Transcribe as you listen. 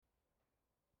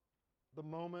the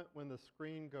moment when the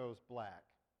screen goes black,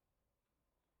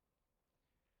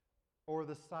 or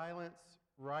the silence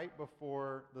right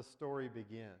before the story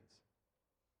begins,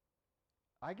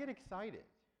 I get excited.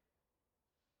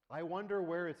 I wonder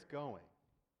where it's going.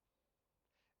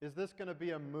 Is this going to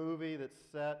be a movie that's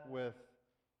set with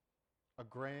a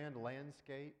grand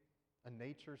landscape, a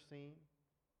nature scene?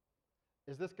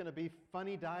 Is this going to be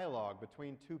funny dialogue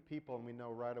between two people and we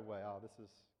know right away, oh, this is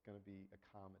going to be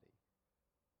a comedy?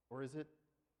 Or is it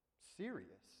serious?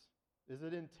 Is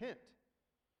it intent?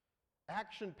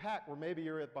 Action-packed, where maybe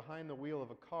you're behind the wheel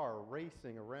of a car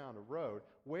racing around a road.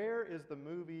 Where is the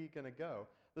movie going to go?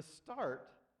 The start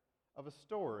of a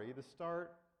story, the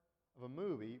start of a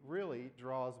movie really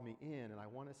draws me in, and I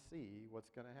want to see what's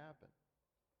going to happen.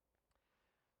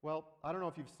 Well, I don't know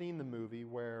if you've seen the movie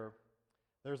where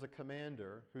there's a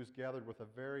commander who's gathered with a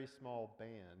very small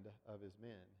band of his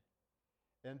men,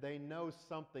 and they know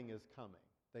something is coming.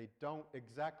 They don't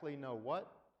exactly know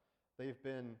what. They've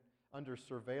been under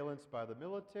surveillance by the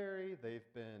military,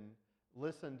 they've been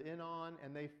listened in on,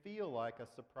 and they feel like a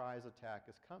surprise attack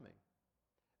is coming.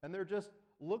 And they're just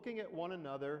looking at one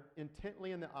another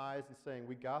intently in the eyes and saying,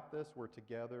 we got this, we're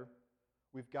together,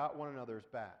 we've got one another's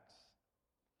backs.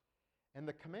 And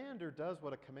the commander does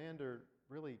what a commander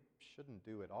really shouldn't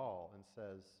do at all and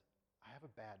says, I have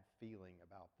a bad feeling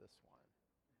about this one.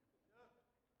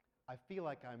 I feel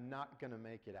like I'm not going to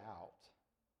make it out.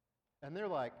 And they're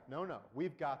like, no,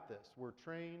 we've got this. We're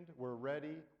trained, we're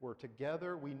ready, we're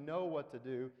together, we know what to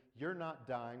do. You're not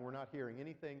dying, we're not hearing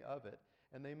anything of it.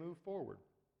 And they move forward.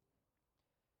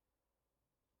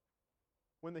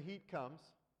 When the heat comes,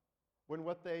 when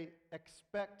what they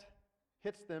expect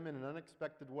hits them in an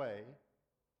unexpected way,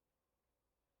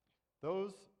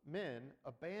 those men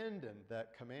abandon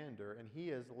that commander and he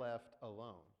is left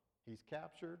alone. He's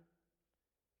captured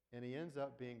and he ends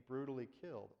up being brutally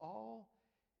killed, all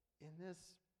in this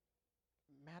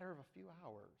matter of a few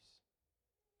hours.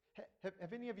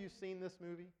 Have any of you seen this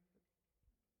movie?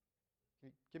 Can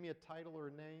you give me a title or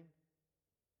a name?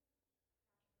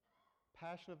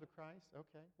 Passion of the Christ?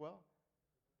 Okay, well,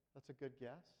 that's a good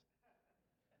guess.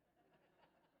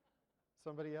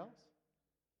 Somebody else?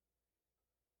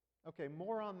 Okay,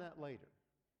 more on that later.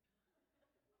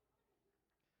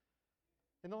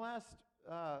 In the last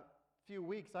few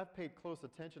weeks, I've paid close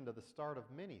attention to the start of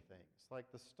many things, like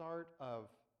the start of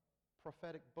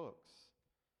prophetic books.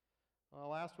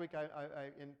 Last week,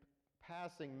 I in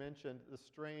passing mentioned the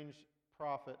strange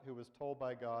prophet who was told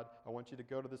by God, I want you to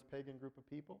go to this pagan group of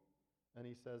people. And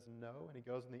he says no, and he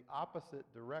goes in the opposite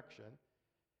direction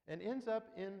and ends up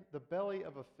in the belly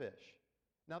of a fish.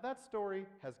 Now that story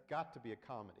has got to be a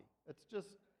comedy.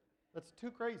 That's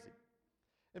too crazy.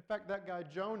 In fact, that guy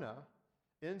Jonah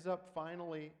ends up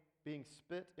finally being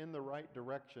spit in the right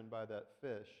direction by that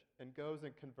fish and goes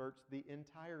and converts the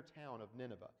entire town of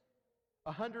Nineveh.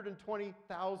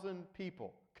 120,000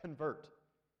 people convert.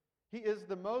 He is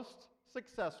the most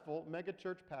successful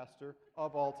megachurch pastor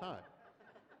of all time.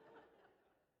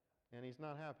 And he's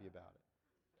not happy about it.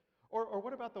 Or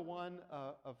what about the one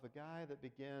of the guy that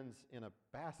begins in a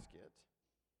basket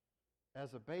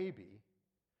as a baby,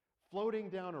 floating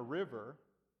down a river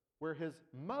where his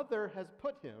mother has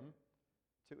put him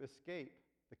to escape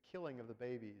the killing of the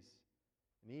babies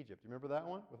in Egypt? You remember that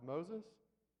one with Moses?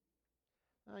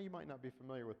 You might not be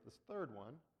familiar with this third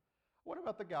one. What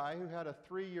about the guy who had a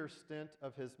 3-year stint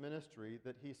of his ministry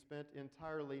that he spent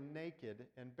entirely naked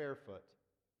and barefoot?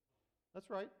 That's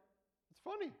right. It's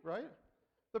funny, right?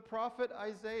 The prophet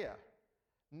Isaiah,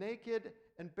 naked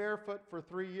and barefoot for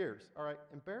 3 years. All right,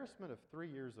 embarrassment of 3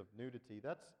 years of nudity,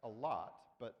 that's a lot,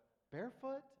 but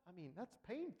barefoot? I mean, that's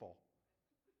painful.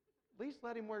 At least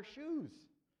let him wear shoes.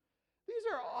 These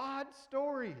are odd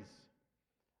stories.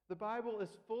 The Bible is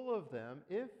full of them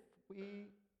if we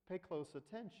pay close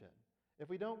attention, if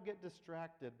we don't get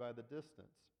distracted by the distance.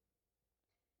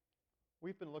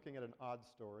 We've been looking at an odd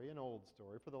story, an old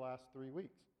story, for the last 3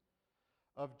 weeks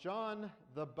of John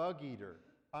the Bug Eater,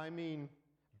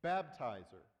 baptizer.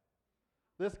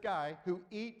 This guy who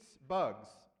eats bugs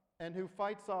and who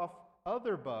fights off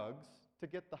other bugs to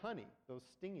get the honey, those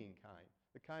stinging kind,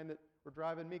 the kind that were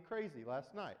driving me crazy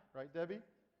last night, right, Debbie?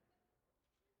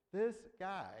 This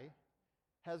guy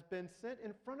has been sent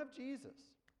in front of Jesus.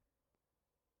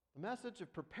 The message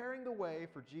of preparing the way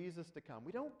for Jesus to come.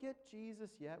 We don't get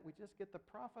Jesus yet, we just get the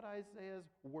prophet Isaiah's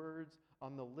words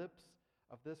on the lips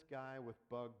of this guy with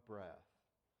bug breath.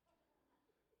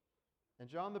 And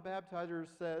John the Baptizer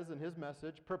says in his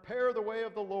message, prepare the way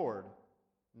of the Lord.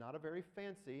 Not a very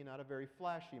fancy, not a very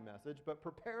flashy message, but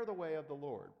prepare the way of the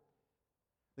Lord.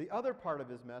 The other part of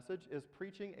his message is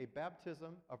preaching a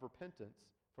baptism of repentance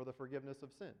for the forgiveness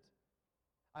of sins.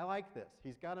 I like this.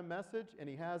 He's got a message and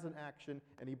he has an action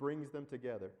and he brings them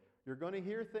together. You're going to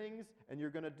hear things and you're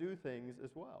going to do things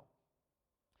as well.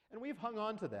 And we've hung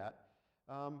on to that,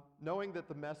 knowing that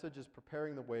the message is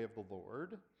preparing the way of the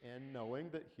Lord, and knowing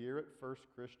that here at First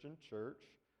Christian Church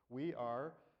we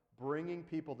are bringing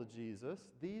people to Jesus.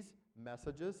 These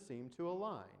messages seem to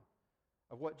align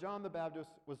of what John the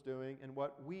Baptist was doing and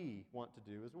what we want to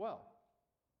do as well.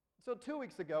 So 2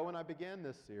 weeks ago when I began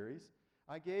this series,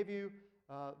 I gave you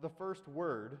the first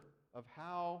word of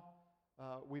how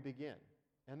we begin,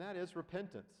 and that is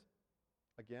repentance.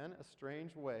 Again, a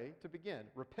strange way to begin.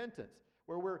 Repentance,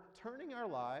 where we're turning our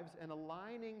lives and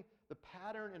aligning the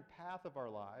pattern and path of our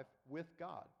life with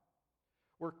God.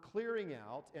 We're clearing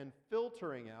out and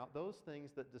filtering out those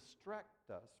things that distract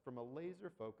us from a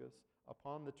laser focus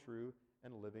upon the true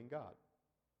and living God.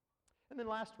 And then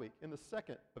last week, in the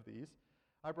second of these,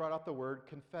 I brought out the word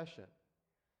confession.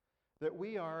 That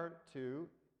we are to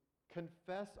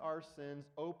confess our sins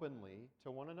openly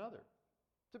to one another.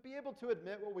 To be able to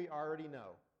admit what we already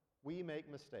know. We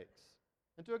make mistakes.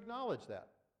 And to acknowledge that.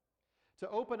 To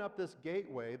open up this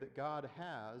gateway that God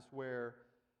has where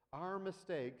our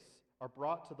mistakes are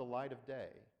brought to the light of day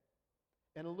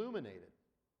and illuminated.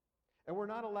 And we're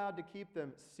not allowed to keep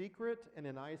them secret and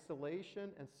in isolation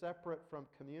and separate from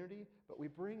community, but we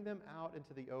bring them out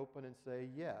into the open and say,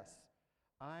 yes,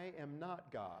 I am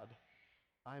not God.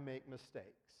 I make mistakes.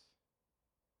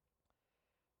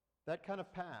 That kind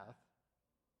of path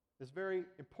is very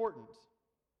important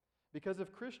because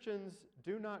if Christians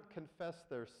do not confess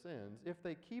their sins, if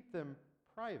they keep them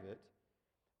private,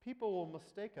 people will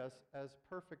mistake us as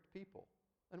perfect people,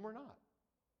 and we're not.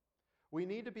 We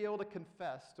need to be able to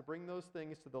confess, to bring those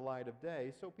things to the light of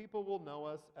day, so people will know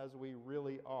us as we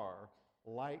really are,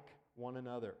 like one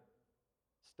another,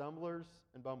 stumblers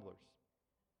and bumblers.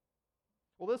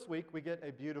 Well, this week we get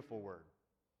a beautiful word.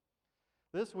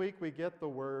 This week we get the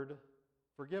word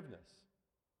forgiveness.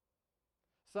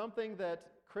 Something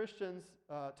that Christians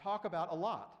talk about a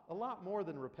lot more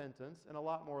than repentance and a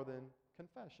lot more than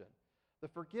confession. The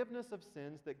forgiveness of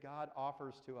sins that God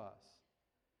offers to us.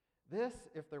 This,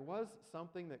 if there was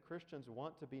something that Christians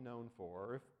want to be known for,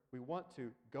 or if we want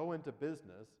to go into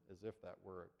business, as if that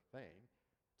were a thing,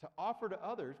 to offer to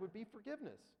others would be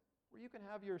forgiveness, where you can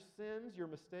have your sins, your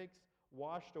mistakes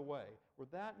washed away, where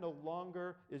that no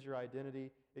longer is your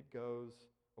identity, it goes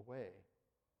away.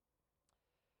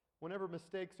 Whenever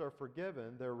mistakes are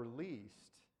forgiven, they're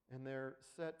released and they're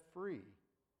set free.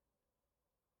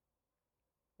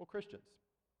 Well, Christians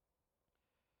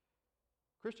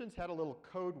had a little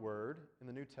code word in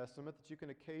the New Testament that you can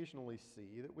occasionally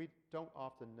see that we don't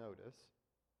often notice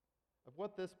of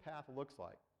what this path looks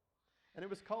like. And it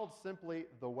was called simply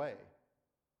the way.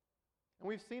 And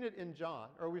we've seen it in John,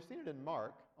 or we've seen it in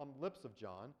Mark, on the lips of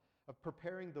John, of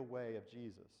preparing the way of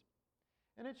Jesus.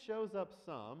 And it shows up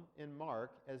some in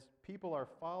Mark as people are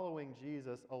following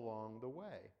Jesus along the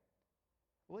way.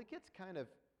 Well, it gets kind of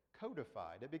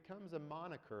codified. It becomes a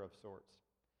moniker of sorts.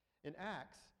 In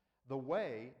Acts, the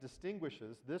way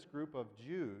distinguishes this group of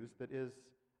Jews that is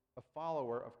a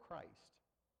follower of Christ.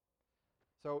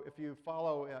 So if you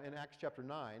follow in Acts chapter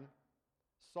 9,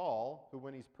 Saul, who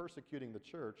when he's persecuting the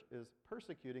church, is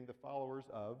persecuting the followers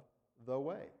of the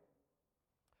way.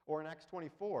 Or in Acts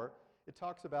 24, it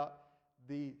talks about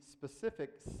the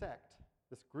specific sect,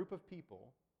 this group of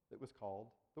people that was called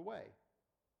the way.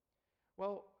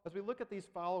 Well, as we look at these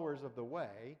followers of the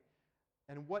way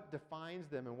and what defines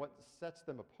them and what sets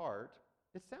them apart,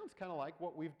 it sounds kind of like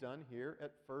what we've done here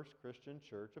at First Christian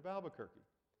Church of Albuquerque.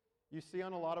 You see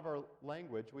on a lot of our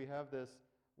language, we have this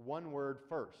one word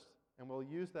first, and we'll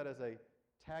use that as a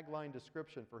tagline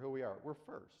description for who we are. We're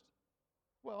first.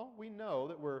 Well, we know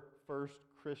that we're First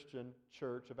Christian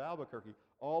Church of Albuquerque.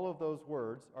 All of those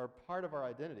words are part of our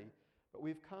identity, but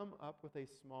we've come up with a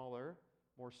smaller,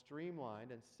 more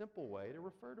streamlined and simple way to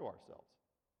refer to ourselves.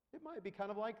 It might be kind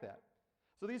of like that.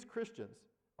 So these Christians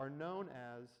are known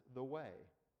as the way.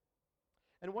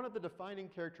 And one of the defining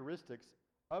characteristics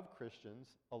of Christians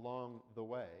along the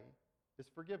way is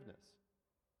forgiveness.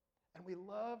 And we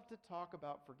love to talk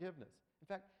about forgiveness. In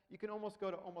fact, you can almost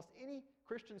go to almost any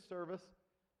Christian service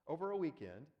over a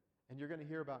weekend, and you're going to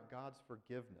hear about God's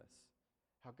forgiveness,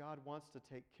 how God wants to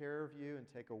take care of you and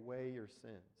take away your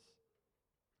sins.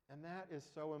 And that is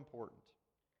so important.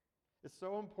 It's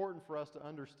so important for us to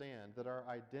understand that our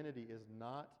identity is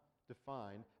not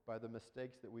defined by the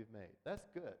mistakes that we've made. That's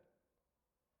good.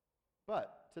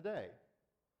 But today,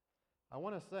 I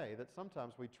want to say that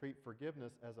sometimes we treat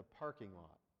forgiveness as a parking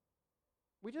lot.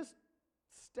 We just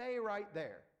Stay right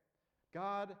there.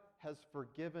 God has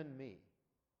forgiven me.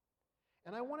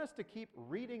 And I want us to keep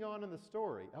reading on in the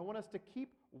story. I want us to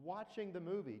keep watching the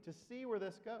movie to see where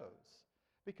this goes.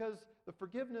 Because the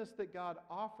forgiveness that God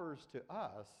offers to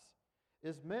us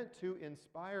is meant to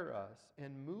inspire us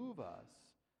and move us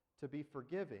to be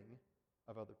forgiving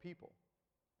of other people.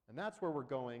 And that's where we're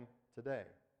going today.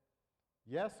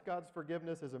 Yes, God's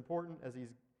forgiveness is important as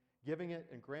He's giving it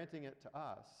and granting it to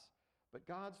us, but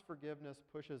God's forgiveness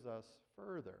pushes us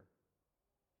further.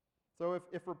 So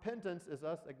if repentance is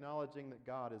us acknowledging that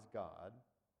God is God,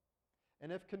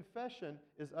 and if confession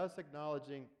is us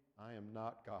acknowledging, I am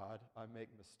not God, I make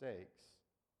mistakes,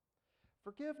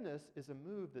 forgiveness is a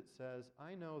move that says,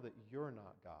 I know that you're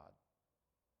not God.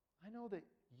 I know that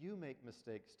you make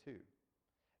mistakes too.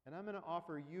 And I'm going to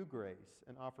offer you grace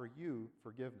and offer you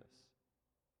forgiveness.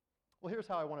 Well, here's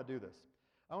how I want to do this.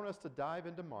 I want us to dive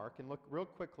into Mark and look real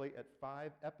quickly at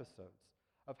 5 episodes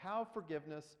of how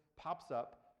forgiveness pops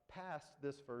up past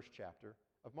this first chapter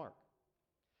of Mark.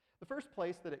 The first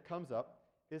place that it comes up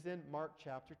is in Mark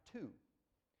chapter 2,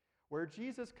 where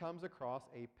Jesus comes across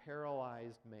a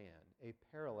paralyzed man, a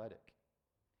paralytic.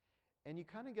 And you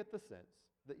kind of get the sense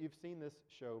that you've seen this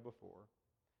show before,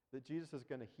 that Jesus is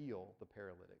going to heal the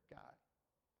paralytic guy.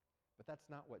 But that's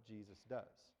not what Jesus does.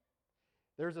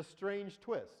 There's a strange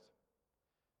twist.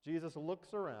 Jesus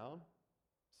looks around,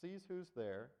 sees who's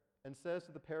there, and says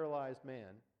to the paralyzed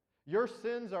man, your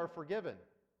sins are forgiven.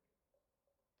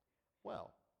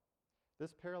 Well,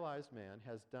 this paralyzed man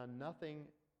has done nothing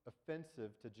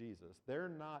offensive to Jesus. They're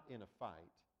not in a fight.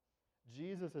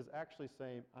 Jesus is actually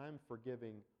saying, I'm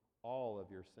forgiving all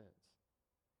of your sins.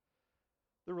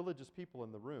 The religious people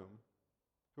in the room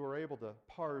who are able to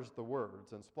parse the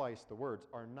words and splice the words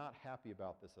are not happy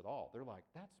about this at all. They're like,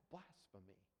 that's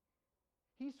blasphemy.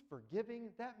 He's forgiving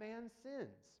that man's sins.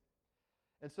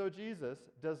 And so Jesus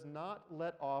does not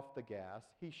let off the gas.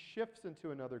 He shifts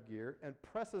into another gear and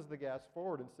presses the gas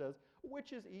forward and says,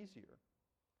 which is easier?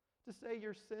 To say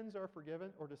your sins are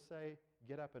forgiven or to say,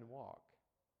 get up and walk?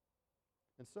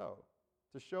 And so,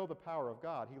 to show the power of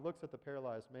God, he looks at the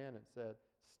paralyzed man and said,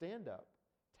 stand up,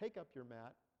 take up your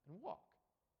mat, and walk.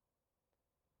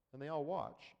 And they all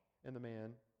watch, and the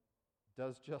man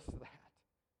does just that.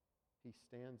 He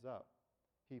stands up.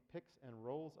 He picks and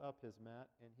rolls up his mat,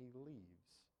 and he leaves.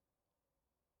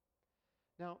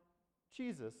 Now,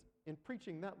 Jesus, in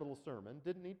preaching that little sermon,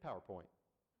 didn't need PowerPoint.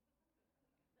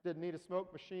 Didn't need a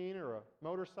smoke machine or a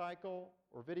motorcycle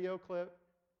or video clip.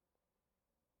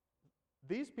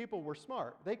 These people were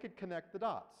smart. They could connect the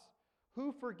dots.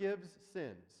 Who forgives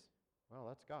sins? Well,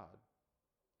 that's God.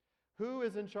 Who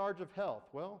is in charge of health?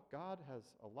 Well, God has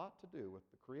a lot to do with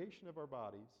the creation of our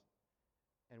bodies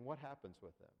and what happens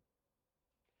with them.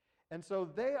 And so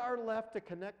they are left to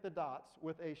connect the dots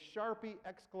with a Sharpie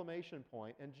exclamation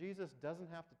point, and Jesus doesn't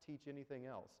have to teach anything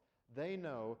else. They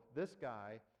know this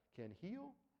guy can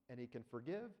heal, and he can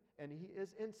forgive, and he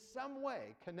is in some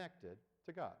way connected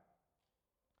to God.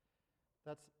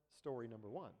 That's story number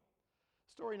 1.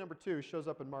 Story number 2 shows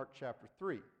up in Mark chapter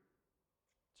 3.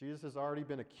 Jesus has already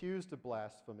been accused of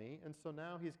blasphemy, and so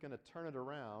now he's going to turn it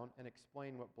around and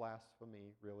explain what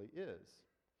blasphemy really is.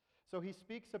 So he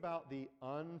speaks about the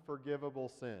unforgivable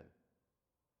sin,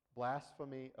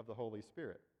 blasphemy of the Holy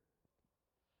Spirit.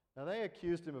 Now they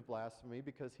accused him of blasphemy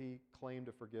because he claimed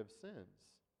to forgive sins.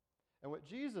 And what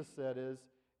Jesus said is,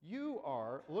 you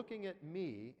are looking at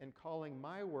me and calling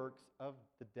my works of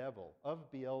the devil, of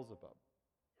Beelzebub.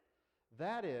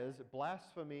 That is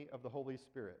blasphemy of the Holy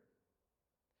Spirit.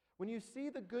 When you see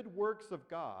the good works of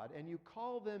God and you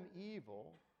call them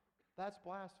evil, that's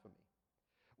blasphemy.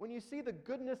 When you see the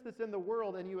goodness that's in the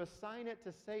world and you assign it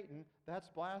to Satan, that's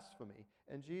blasphemy.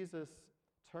 And Jesus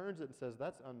turns it and says,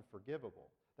 that's unforgivable.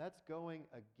 That's going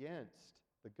against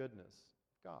the goodness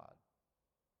of God.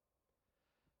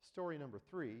 Story number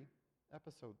 3,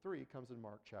 episode 3, comes in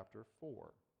Mark chapter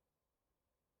 4.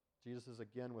 Jesus is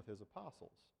again with his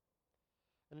apostles.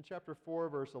 And in chapter 4,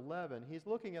 verse 11, he's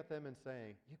looking at them and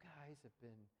saying, you guys have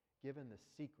been given the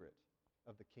secret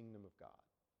of the kingdom of God.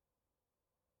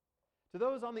 To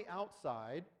those on the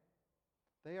outside,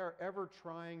 they are ever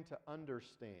trying to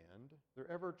understand,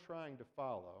 they're ever trying to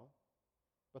follow,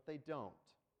 but they don't.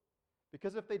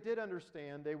 Because if they did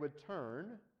understand, they would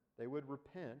turn, they would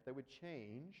repent, they would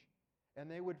change, and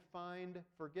they would find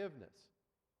forgiveness.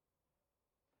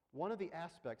 One of the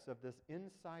aspects of this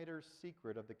insider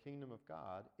secret of the kingdom of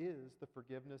God is the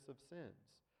forgiveness of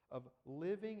sins, of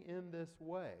living in this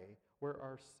way where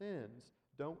our sins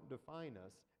don't define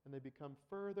us and they become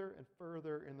further and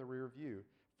further in the rear view,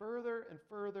 further and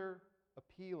further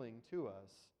appealing to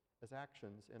us as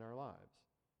actions in our lives.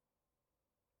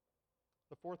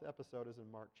 The fourth episode is in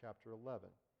Mark chapter 11.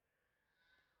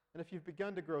 And if you've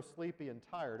begun to grow sleepy and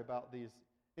tired about these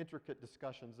intricate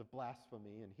discussions of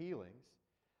blasphemy and healings,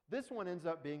 this one ends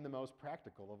up being the most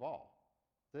practical of all.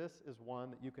 This is one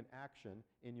that you can action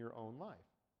in your own life.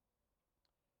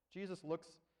 Jesus looks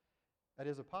at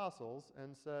his apostles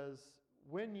and says,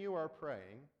 when you are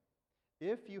praying,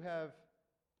 if you have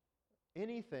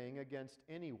anything against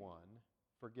anyone,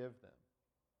 forgive them.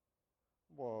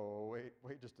 Whoa,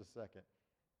 wait just a second.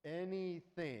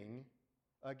 Anything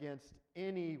against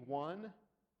anyone?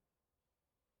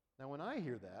 Now, when I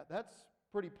hear that, that's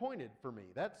pretty pointed for me.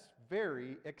 That's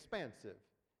very expansive.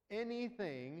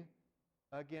 Anything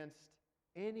against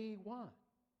anyone.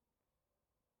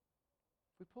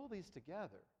 If we pull these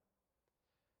together,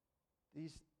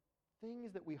 these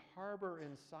things that we harbor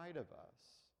inside of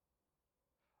us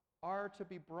are to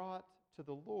be brought to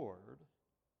the Lord,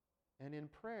 and in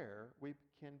prayer we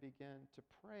can begin to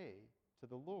pray to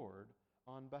the Lord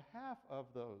on behalf of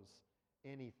those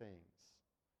anythings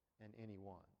and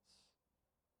anyones.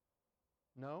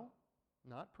 No,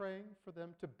 not praying for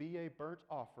them to be a burnt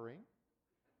offering,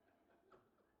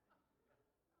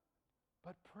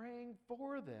 but praying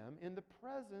for them in the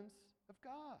presence of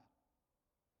God.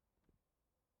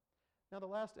 Now, the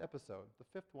last episode, the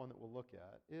fifth one that we'll look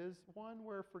at, is one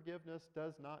where forgiveness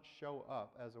does not show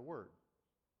up as a word.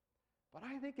 But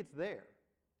I think it's there.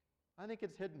 I think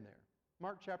it's hidden there.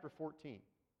 Mark chapter 14.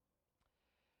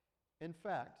 In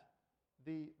fact,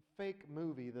 the fake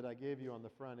movie that I gave you on the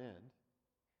front end,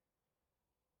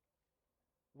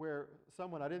 where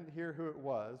someone, I didn't hear who it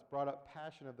was, brought up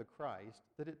Passion of the Christ,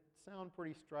 did it sound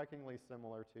pretty strikingly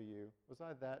similar to you? Was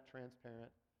I that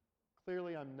transparent?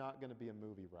 Clearly, I'm not going to be a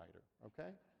movie writer, okay?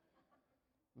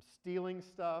 I'm stealing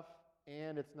stuff,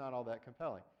 and it's not all that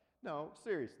compelling. No,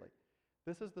 seriously.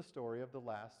 This is the story of the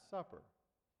Last Supper,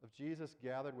 of Jesus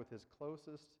gathered with his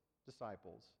closest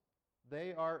disciples.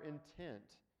 They are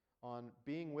intent on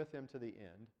being with him to the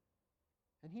end,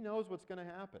 and he knows what's going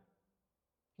to happen.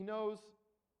 He knows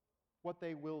what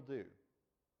they will do.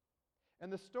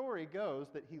 And the story goes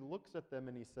that he looks at them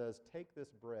and he says, "Take this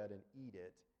bread and eat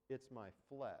it. It's my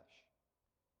flesh.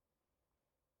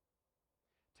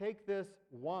 Take this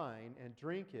wine and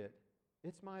drink it.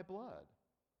 It's my blood.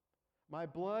 My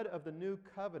blood of the new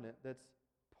covenant that's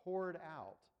poured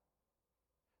out."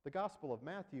 The Gospel of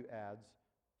Matthew adds,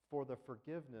 "for the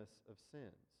forgiveness of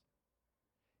sins."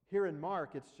 Here in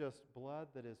Mark, it's just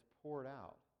blood that is poured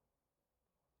out.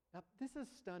 Now, this is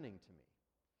stunning to me.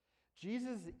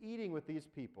 Jesus is eating with these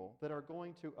people that are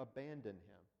going to abandon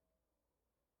him,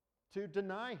 to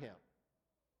deny him,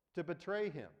 to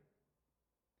betray him.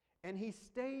 And he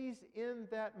stays in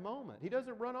that moment. He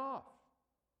doesn't run off.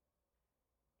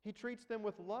 He treats them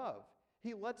with love.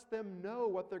 He lets them know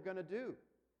what they're going to do.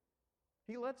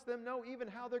 He lets them know even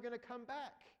how they're going to come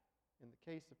back, in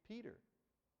the case of Peter.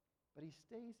 But he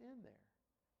stays in there.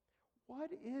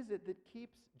 What is it that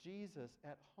keeps Jesus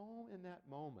at home in that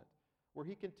moment where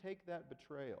he can take that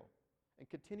betrayal and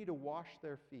continue to wash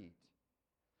their feet,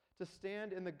 to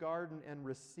stand in the garden and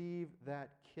receive that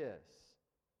kiss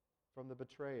from the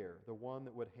betrayer, the one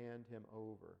that would hand him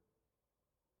over?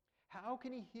 How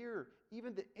can he hear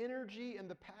even the energy and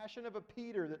the passion of a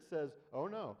Peter that says, "Oh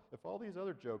no, if all these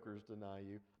other jokers deny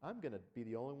you, I'm going to be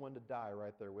the only one to die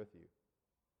right there with you"?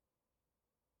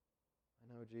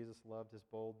 I know Jesus loved his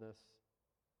boldness.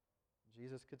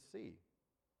 Jesus could see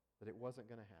that it wasn't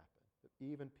going to happen, that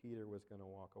even Peter was going to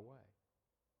walk away.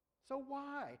 So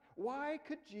why? Why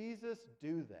could Jesus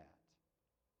do that?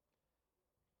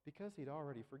 Because he'd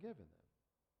already forgiven them.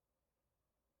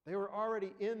 They were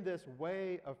already in this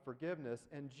way of forgiveness,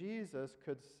 and Jesus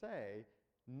could say,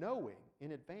 knowing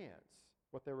in advance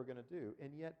what they were going to do,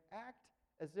 and yet act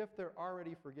as if they're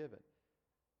already forgiven.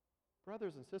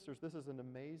 Brothers and sisters, this is an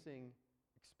amazing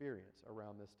experience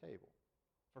around this table,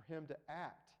 for him to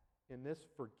act in this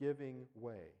forgiving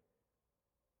way.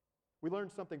 We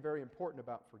learned something very important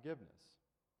about forgiveness.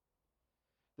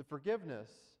 The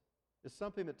forgiveness is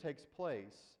something that takes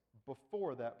place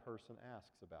before that person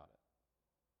asks about it.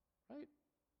 Right?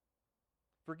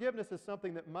 Forgiveness is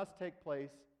something that must take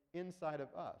place inside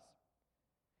of us.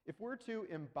 If we're to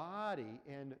embody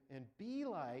and be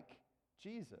like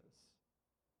Jesus,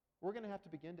 we're going to have to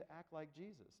begin to act like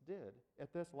Jesus did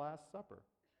at this Last Supper.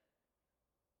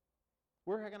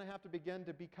 We're going to have to begin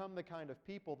to become the kind of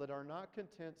people that are not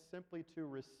content simply to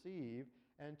receive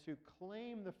and to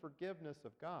claim the forgiveness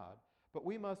of God, but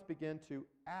we must begin to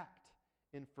act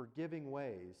in forgiving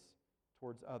ways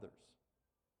towards others.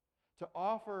 To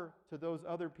offer to those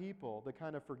other people the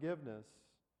kind of forgiveness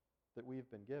that we've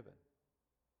been given.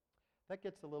 That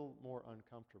gets a little more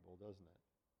uncomfortable, doesn't it?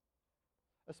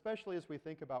 especially as we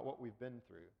think about what we've been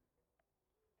through,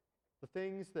 the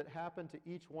things that happen to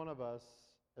each one of us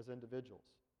as individuals.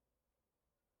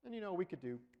 And we could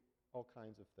do all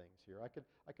kinds of things here.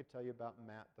 I could tell you about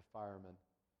Matt the fireman,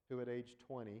 who at age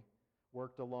 20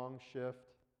 worked a long shift,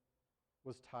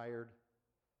 was tired,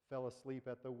 fell asleep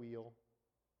at the wheel,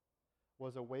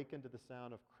 was awakened to the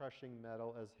sound of crushing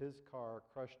metal as his car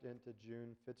crushed into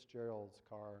June Fitzgerald's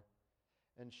car,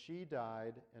 and she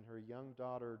died and her young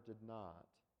daughter did not.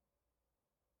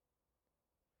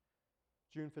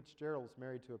 June Fitzgerald was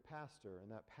married to a pastor,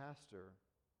 and that pastor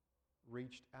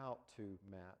reached out to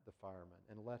Matt, the fireman,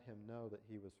 and let him know that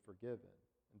he was forgiven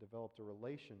and developed a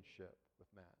relationship with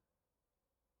Matt.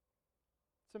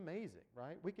 It's amazing,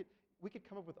 right? We could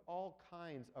come up with all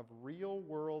kinds of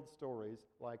real-world stories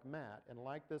like Matt and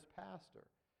like this pastor,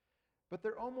 but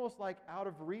they're almost like out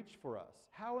of reach for us.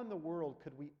 How in the world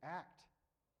could we act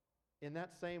in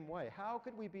that same way? How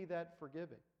could we be that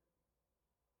forgiving?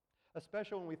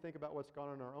 Especially when we think about what's gone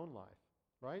on in our own life,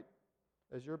 right?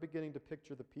 As you're beginning to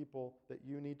picture the people that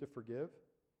you need to forgive,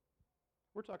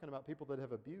 we're talking about people that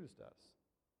have abused us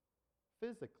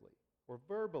physically or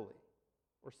verbally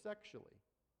or sexually.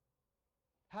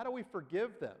 How do we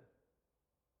forgive them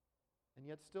and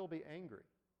yet still be angry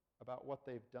about what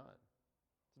they've done?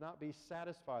 To not be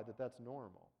satisfied that that's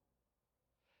normal.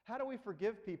 How do we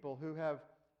forgive people who have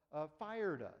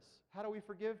fired us? How do we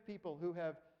forgive people who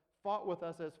have fought with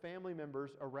us as family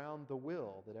members around the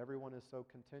will that everyone is so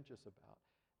contentious about?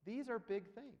 These are big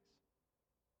things.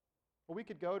 Well, we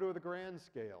could go to the grand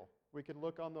scale. We could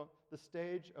look on the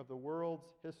stage of the world's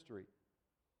history.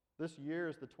 This year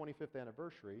is the 25th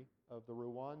anniversary of the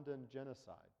Rwandan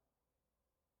genocide.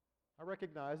 I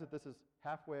recognize that this is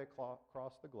halfway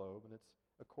across the globe and it's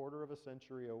a quarter of a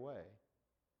century away.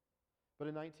 But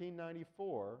in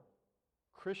 1994,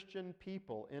 Christian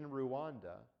people in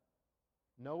Rwanda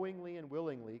knowingly and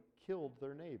willingly killed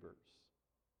their neighbors.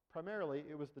 Primarily,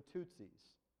 it was the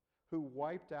Tutsis who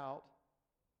wiped out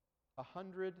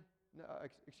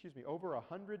over a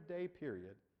 100-day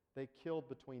period. They killed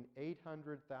between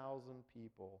 800,000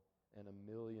 people and 1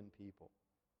 million people.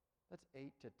 That's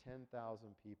 8,000 to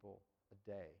 10,000 people a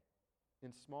day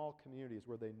in small communities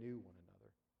where they knew one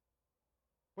another.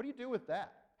 What do you do with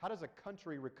that? How does a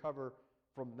country recover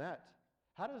from that?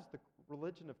 How does the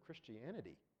religion of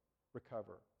Christianity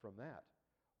recover from that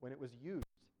when it was used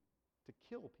to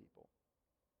kill people?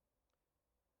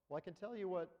 Well, I can tell you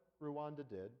what Rwanda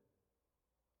did,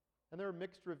 and there are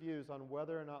mixed reviews on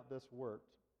whether or not this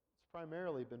worked. It's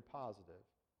primarily been positive.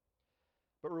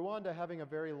 But Rwanda, having a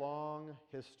very long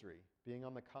history, being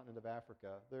on the continent of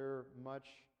Africa, they're much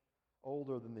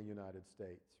older than the United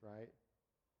States, right?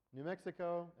 New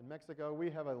Mexico and Mexico, we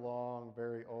have a long,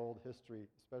 very old history,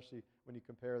 especially when you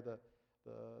compare the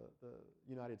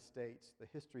United States, the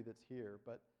history that's here.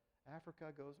 But Africa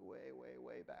goes way, way,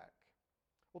 way back.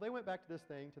 Well, they went back to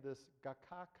this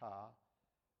Gacaca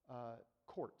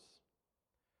courts,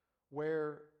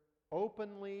 where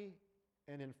openly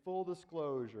and in full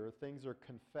disclosure, things are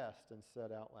confessed and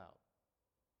said out loud.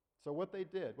 So what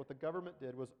the government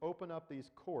did was open up these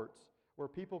courts where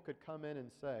people could come in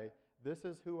and say, this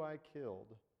is who I killed,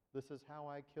 this is how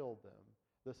I killed them,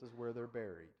 this is where they're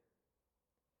buried.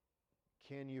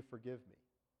 Can you forgive me?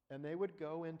 And they would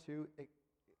go into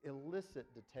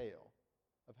illicit detail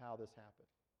of how this happened.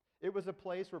 It was a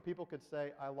place where people could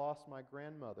say, I lost my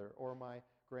grandmother or my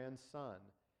grandson,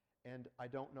 and I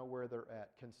don't know where they're at.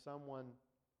 Can someone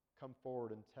come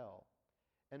forward and tell?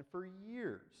 And for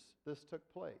years, this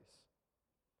took place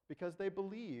because they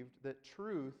believed that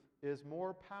truth is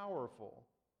more powerful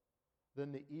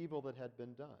than the evil that had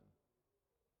been done.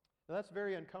 Now, that's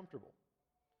very uncomfortable.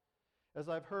 As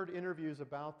I've heard interviews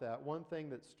about that, one thing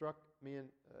that struck me and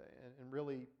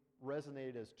really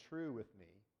resonated as true with me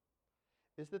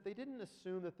is that they didn't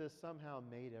assume that this somehow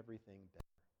made everything better,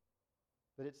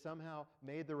 that it somehow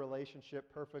made the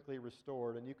relationship perfectly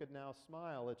restored and you could now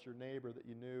smile at your neighbor that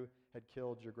you knew had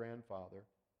killed your grandfather.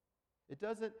 It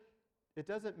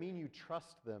doesn't mean you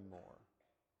trust them more.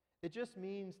 It just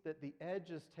means that the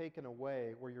edge is taken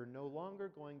away where you're no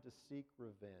longer going to seek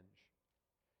revenge.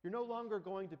 You're no longer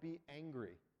going to be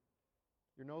angry.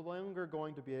 You're no longer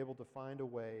going to be able to find a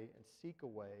way and seek a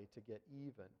way to get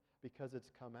even because it's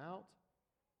come out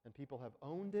and people have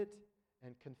owned it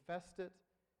and confessed it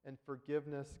and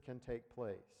forgiveness can take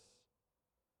place.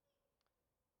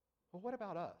 Well, what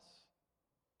about us?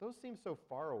 Those seem so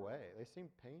far away. They seem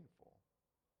painful.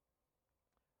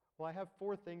 Well, I have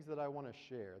 4 things that I want to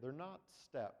share. They're not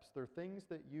steps. They're things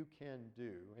that you can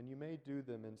do, and you may do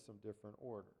them in some different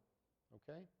order.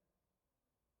 Okay?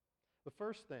 The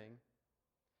first thing,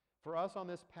 For us on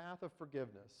this path of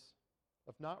forgiveness,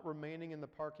 of not remaining in the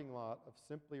parking lot of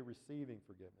simply receiving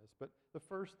forgiveness, but the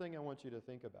first thing I want you to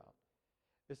think about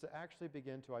is to actually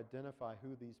begin to identify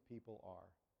who these people are.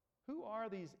 Who are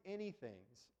these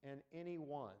anythings and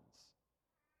anyones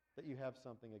that you have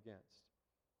something against?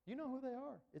 You know who they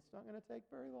are. It's not going to take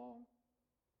very long.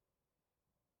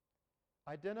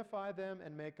 Identify them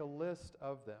and make a list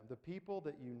of them, the people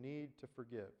that you need to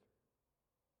forgive.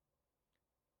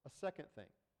 A second thing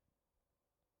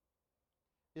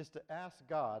is to ask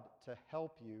God to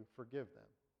help you forgive them.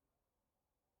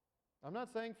 I'm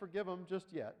not saying forgive them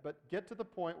just yet, but get to the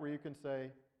point where you can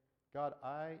say, God,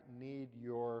 I need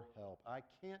your help. I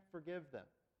can't forgive them.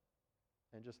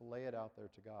 And just lay it out there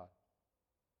to God.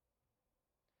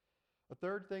 A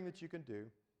third thing that you can do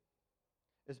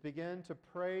is begin to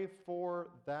pray for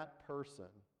that person,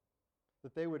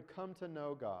 that they would come to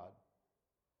know God.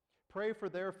 Pray for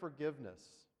their forgiveness.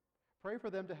 Pray for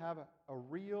them to have a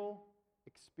real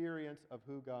experience of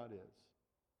who God is.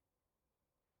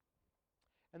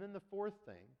 And then the fourth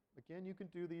thing, again, you can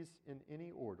do these in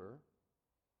any order,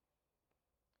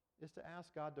 is to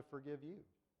ask God to forgive you.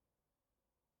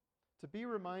 To be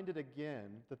reminded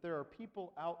again that there are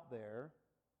people out there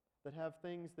that have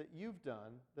things that you've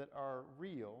done that are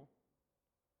real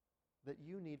that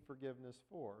you need forgiveness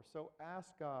for. So ask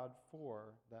God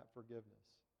for that forgiveness.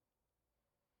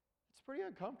 It's pretty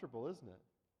uncomfortable, isn't it?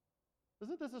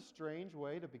 Isn't this a strange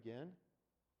way to begin?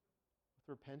 With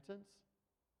repentance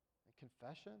and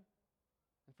confession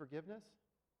and forgiveness?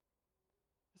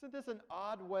 Isn't this an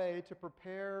odd way to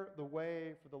prepare the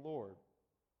way for the Lord?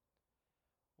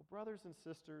 Well, brothers and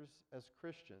sisters, as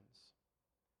Christians,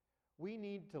 we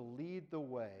need to lead the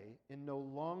way in no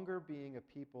longer being a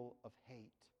people of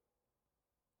hate.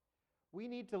 We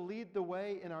need to lead the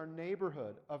way in our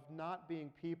neighborhood of not being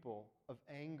people of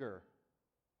anger.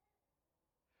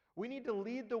 We need to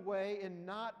lead the way in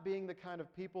not being the kind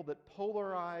of people that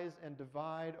polarize and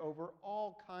divide over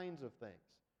all kinds of things.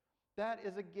 That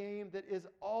is a game that is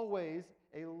always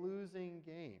a losing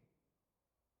game.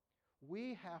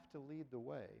 We have to lead the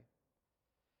way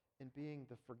in being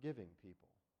the forgiving people.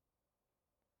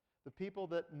 The people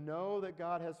that know that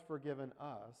God has forgiven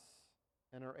us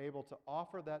and are able to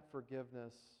offer that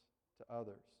forgiveness to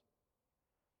others.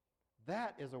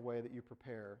 That is a way that you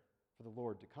prepare for the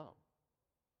Lord to come.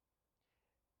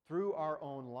 Through our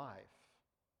own life,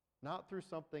 not through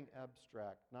something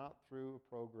abstract, not through a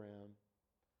program,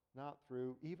 not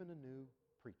through even a new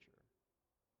preacher,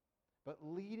 but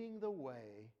leading the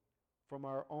way from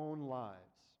our own lives.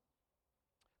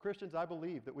 Christians, I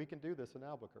believe that we can do this in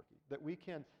Albuquerque, that we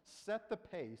can set the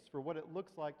pace for what it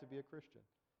looks like to be a Christian.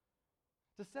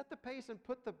 To set the pace and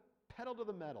put the pedal to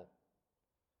the metal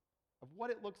of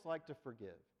what it looks like to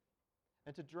forgive,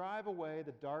 and to drive away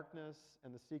the darkness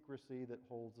and the secrecy that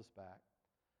holds us back.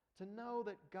 To know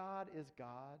that God is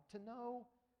God, to know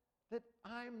that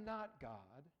I'm not God,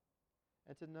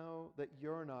 and to know that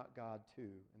you're not God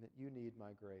too, and that you need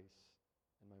my grace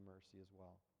and my mercy as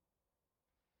well.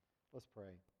 Let's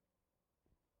pray.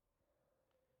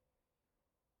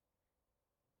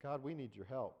 God, we need your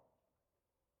help.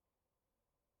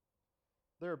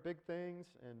 There are big things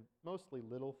and mostly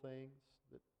little things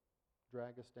that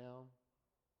drag us down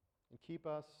and keep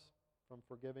us from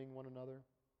forgiving one another.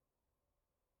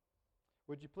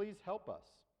 Would you please help us?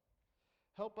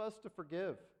 Help us to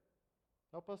forgive.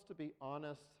 Help us to be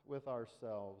honest with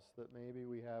ourselves that maybe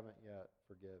we haven't yet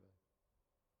forgiven.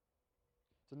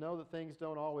 To know that things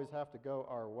don't always have to go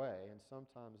our way, and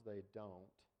sometimes they don't,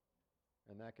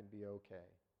 and that can be okay.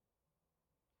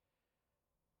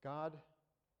 God,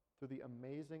 through the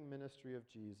amazing ministry of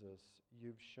Jesus,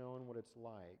 you've shown what it's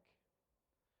like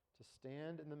to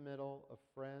stand in the middle of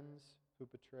friends who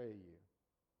betray you.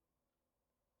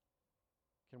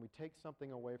 Can we take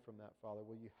something away from that, Father?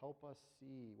 Will you help us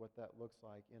see what that looks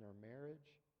like in our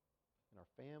marriage, in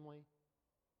our family,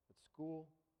 at school,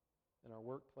 in our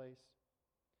workplace?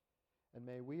 And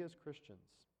may we as Christians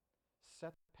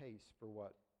set the pace for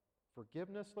what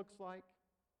forgiveness looks like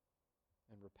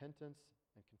and repentance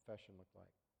and confession look like.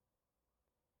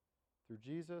 Through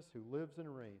Jesus, who lives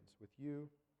and reigns with you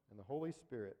and the Holy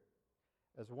Spirit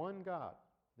as one God,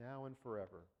 now and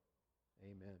forever.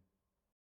 Amen.